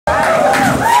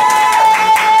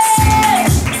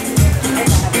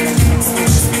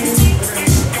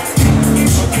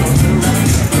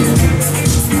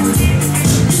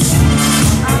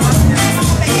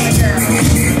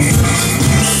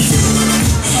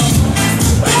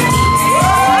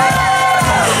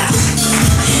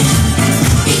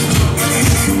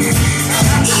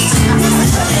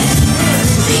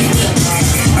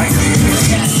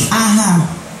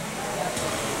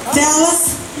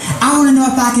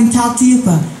can talk to you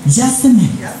for just a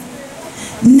minute.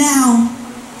 Now,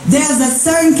 there's a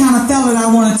certain kind of fella that I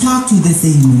want to talk to this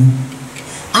evening.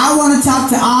 I want to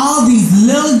talk to all these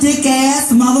little dick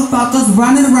ass motherfuckers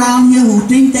running around here who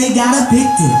think they got a big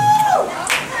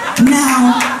dick.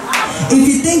 Now, if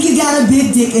you think you got a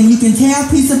big dick and you can tear a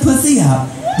piece of pussy up,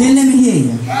 then let me hear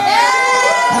you.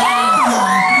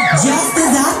 Just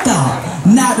as I thought,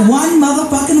 not one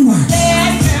motherfucking word.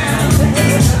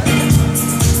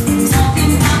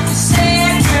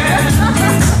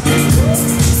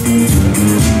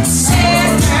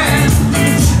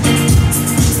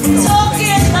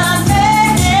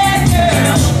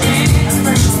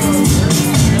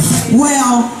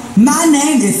 Well, my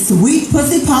name is Sweet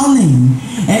Pussy Pauline,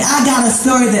 and I got a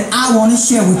story that I want to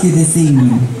share with you this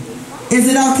evening. Is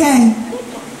it okay?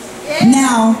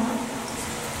 Now,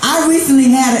 I recently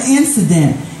had an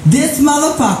incident. This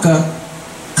motherfucker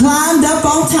climbed up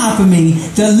on top of me,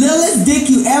 the littlest dick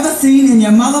you ever seen in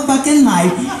your motherfucking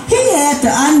life. He had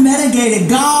the unmitigated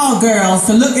gall girls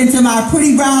to look into my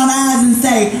pretty brown eyes and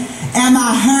say, "Am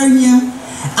I hurting you?"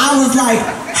 I was like,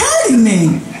 "Hurting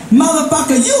me?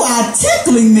 Motherfucker, you are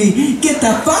tickling me. Get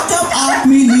the fuck up off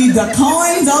me, leave the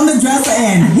coins on the dresser,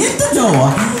 and hit the door.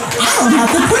 I don't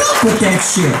have to put up with that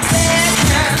shit."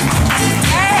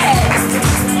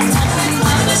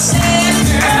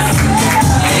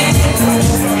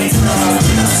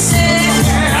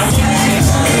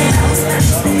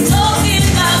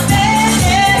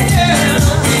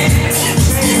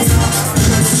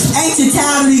 Ain't you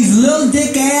tired of these little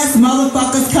dick ass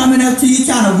motherfuckers coming up to you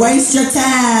trying to waste your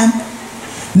time?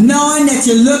 Knowing that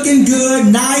you're looking good,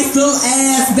 nice little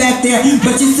ass back there.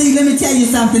 But you see, let me tell you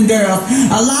something, girls.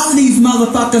 A lot of these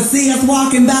motherfuckers see us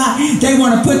walking by, they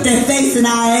want to put their face in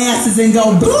our asses and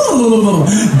go boo,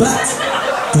 but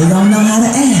they don't know how to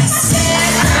ask.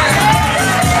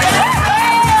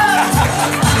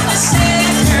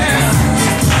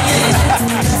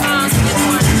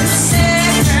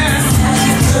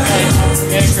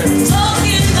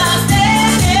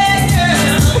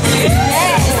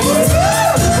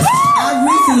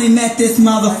 Met this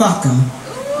motherfucker.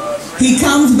 He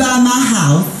comes by my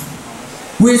house.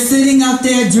 We're sitting up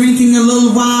there drinking a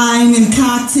little wine and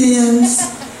cocktails.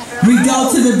 We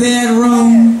go to the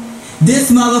bedroom.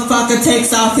 This motherfucker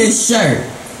takes off his shirt.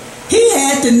 He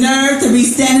had the nerve to be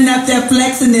standing up there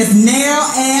flexing this narrow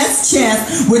ass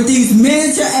chest with these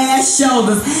miniature ass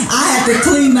shoulders. I had to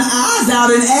clean my eyes out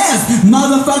and ask,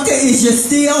 "Motherfucker, is you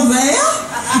still there?"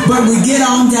 But we get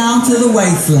on down to the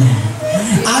waistline.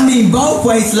 I mean both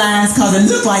waistlines, cause it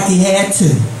looked like he had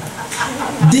two.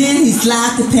 Then he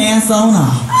slides the pants on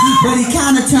off. But he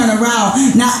kind of turned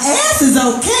around. Now ass is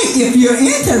okay if you're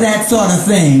into that sort of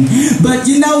thing. But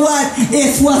you know what?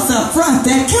 It's what's up front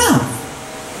that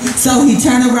counts. So he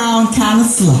turned around kind of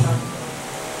slow.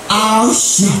 Oh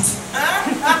shit.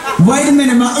 Wait a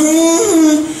minute,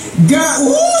 girl,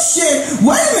 oh shit.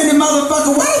 Wait a minute,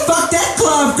 motherfucker. Where the fuck that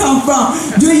club come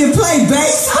from? Do you play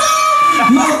baseball?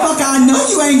 Motherfucker, I know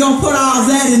you ain't gonna put all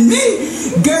that in me.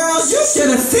 Girls, you should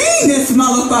have seen this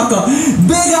motherfucker.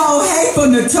 Big old hateful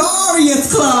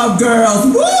notorious club girls.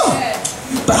 Woo!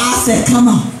 But I said, come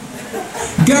on.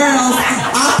 Girls,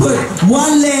 I put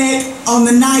one leg on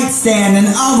the nightstand and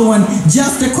the other one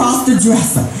just across the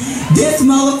dresser. This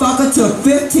motherfucker took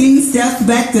 15 steps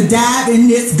back to dive in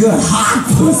this good hot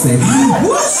pussy.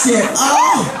 What shit?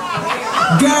 Oh!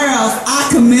 Girls, I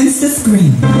commenced to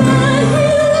scream.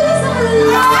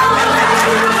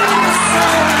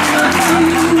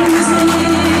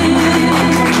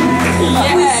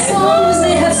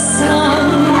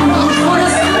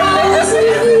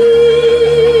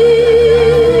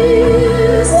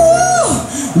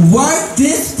 Work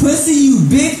this pussy, you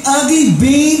big ugly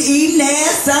bean eating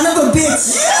ass son of a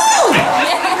bitch. You!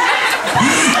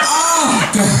 Oh,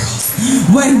 girls.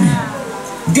 Wait a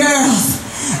minute. Girls,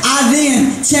 I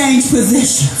then changed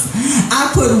positions.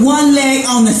 I put one leg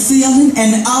on the ceiling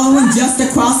and the other one just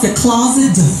across the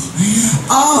closet door.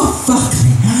 Oh, fuck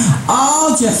me.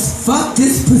 Oh, just fuck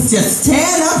this pussy. Just tear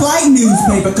it up like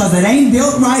newspaper because it ain't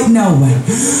built right nowhere.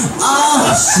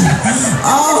 Oh, shit.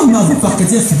 Oh, motherfucker,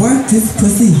 just work this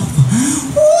pussy over.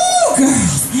 Woo,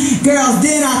 girls. Girls,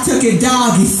 then I took it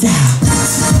doggy style.